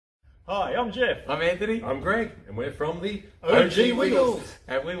Hi, I'm Jeff. I'm Anthony. I'm Greg, and we're from the OG Wiggles.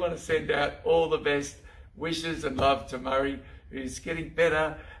 And we want to send out all the best wishes and love to Murray, who's getting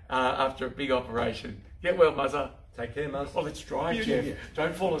better after a big operation. Get well, Muzzer. Take care, Muzz. Oh, let's drive, Jeff.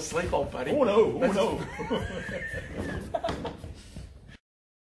 Don't fall asleep, old buddy. Oh no, oh no.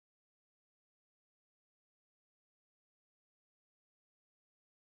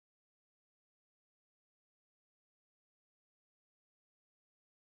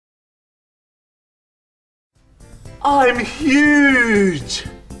 I'm huge!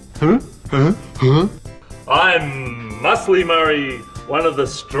 I'm Muscly Murray, one of the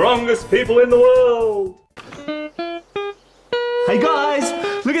strongest people in the world! Hey guys,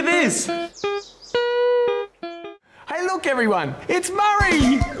 look at this! Hey look everyone, it's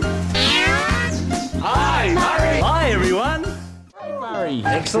Murray! Hi Murray! Hi everyone! Hey Murray!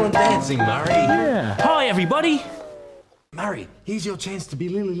 Excellent dancing, Murray. Yeah. Hi everybody! Murray, here's your chance to be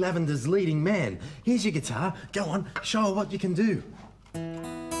Lily Lavender's leading man. Here's your guitar. Go on, show her what you can do.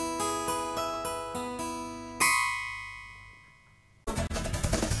 Murray's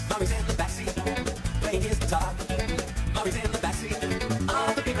in the backseat, playing his guitar. Murray's in the backseat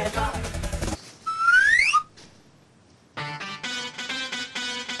of the big red car.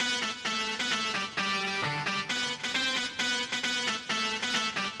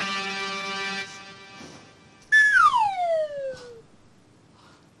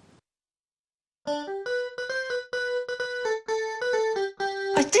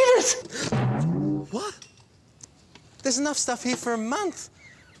 I did it! What? There's enough stuff here for a month.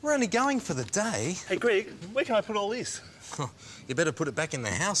 We're only going for the day. Hey Greg, where can I put all this? You better put it back in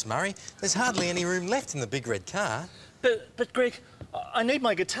the house, Murray. There's hardly any room left in the big red car. But Greg, I need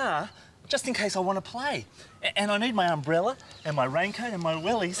my guitar just in case I want to play. And I need my umbrella and my raincoat and my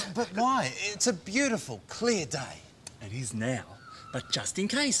wellies. But why? It's a beautiful, clear day. It is now, but just in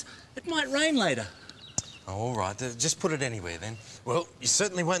case. It might rain later. Oh, all right, just put it anywhere then. Well, you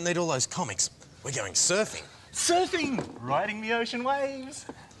certainly won't need all those comics. We're going surfing. Surfing! Riding the ocean waves.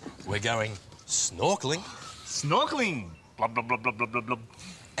 We're going snorkeling. Snorkeling! Blub, blub, blub, blub, blub, blub, blub.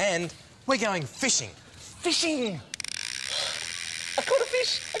 And we're going fishing. Fishing! I caught a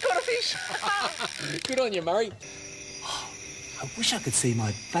fish! I caught a fish! Good on you, Murray. I wish I could see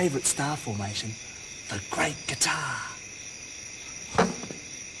my favourite star formation, the Great Guitar.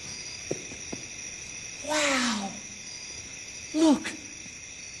 Wow! Look!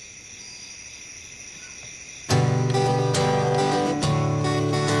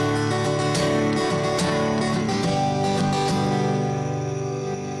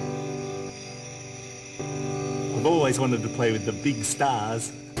 I've always wanted to play with the big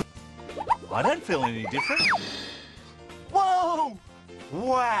stars. I don't feel any different. Whoa!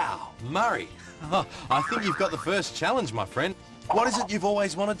 Wow! Murray, I think you've got the first challenge, my friend. What is it you've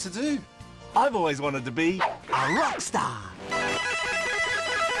always wanted to do? I've always wanted to be a rock star.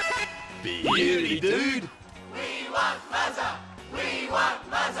 Beauty, dude. We want Muzza! We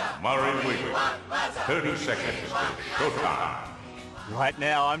want Muzza! Murray Wiggle. 30 seconds. Showtime. Right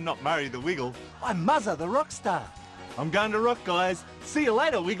now, I'm not Murray the Wiggle. I'm Muzza the rock star. I'm going to rock, guys. See you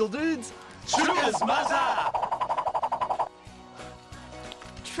later, Wiggle dudes. Sugar's Muzza!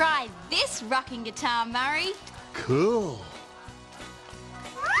 Try this rocking guitar, Murray. Cool.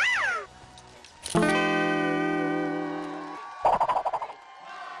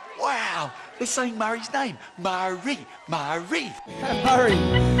 Wow, they're saying Murray's name. Murray, Murray. Murray,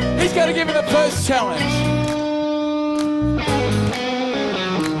 he's going to give me the first challenge.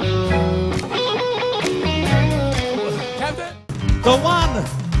 Captain? The one,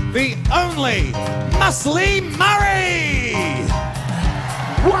 the only, Muscly Murray!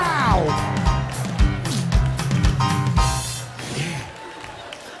 Wow!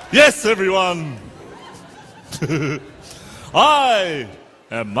 Yes, everyone. I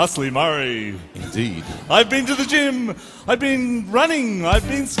am Muscly Murray. Indeed. I've been to the gym. I've been running. I've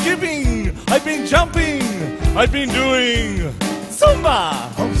been skipping. I've been jumping. I've been doing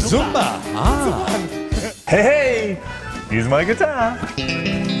Zumba. Oh, Zumba. Ah. Hey, here's my guitar.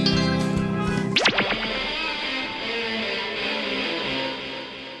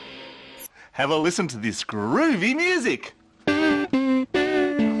 Have a listen to this groovy music.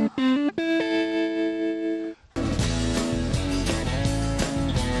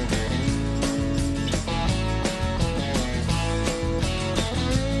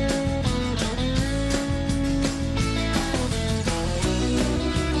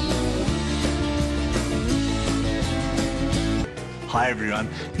 Hi everyone.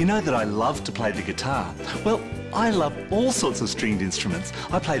 You know that I love to play the guitar. Well, I love all sorts of stringed instruments.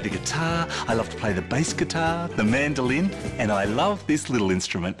 I play the guitar, I love to play the bass guitar, the mandolin, and I love this little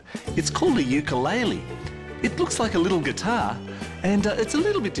instrument. It's called a ukulele. It looks like a little guitar, and it's a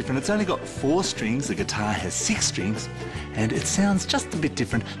little bit different. It's only got 4 strings, the guitar has 6 strings, and it sounds just a bit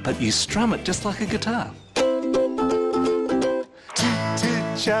different, but you strum it just like a guitar. Toot toot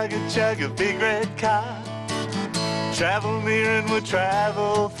chugga chugga big red car, travel near and we'll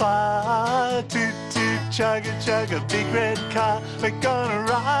travel far. Toot toot chugga chugga big red car, we're gonna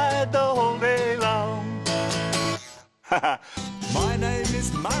ride the whole day long. My name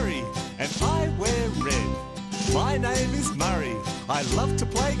is Murray, and I wear red. My name is Murray. I love to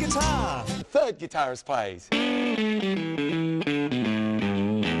play guitar. Third guitarist plays.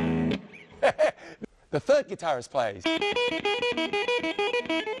 The third guitarist plays.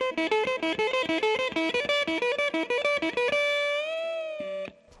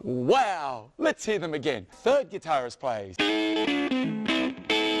 Wow! Let's hear them again. Third guitarist plays.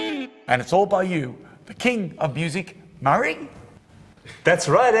 And it's all by you, the king of music, Murray. That's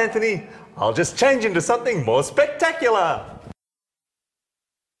right, Anthony. I'll just change into something more spectacular.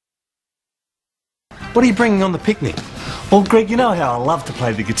 What are you bringing on the picnic? Well, Greg, you know how I love to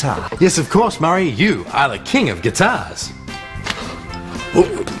play the guitar. Yes, of course, Murray. You are the king of guitars.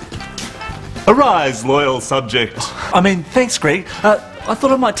 Arise, loyal subject. Thanks, Greg. I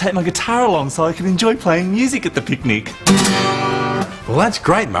thought I might take my guitar along so I could enjoy playing music at the picnic. Well, that's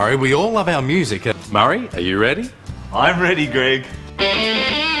great, Murray. We all love our music. Murray, are you ready? I'm ready, Greg.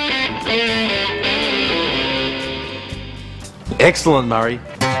 Excellent, Murray.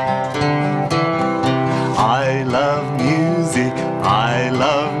 I love music, I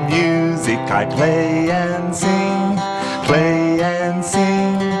love music. I play and sing, play and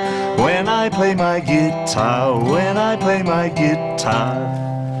sing. When I play my guitar, when I play my guitar,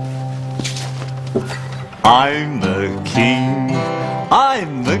 I'm the king,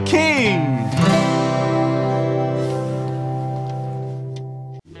 I'm the king.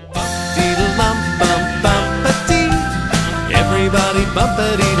 Everybody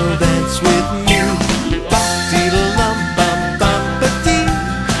bump-a-deedle dance with me. Bop-deedle-lum-bum-bump-a-dee.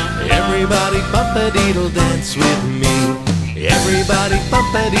 Everybody bump-a-deedle dance with me. Everybody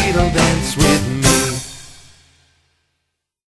bump-a-deedle dance with me.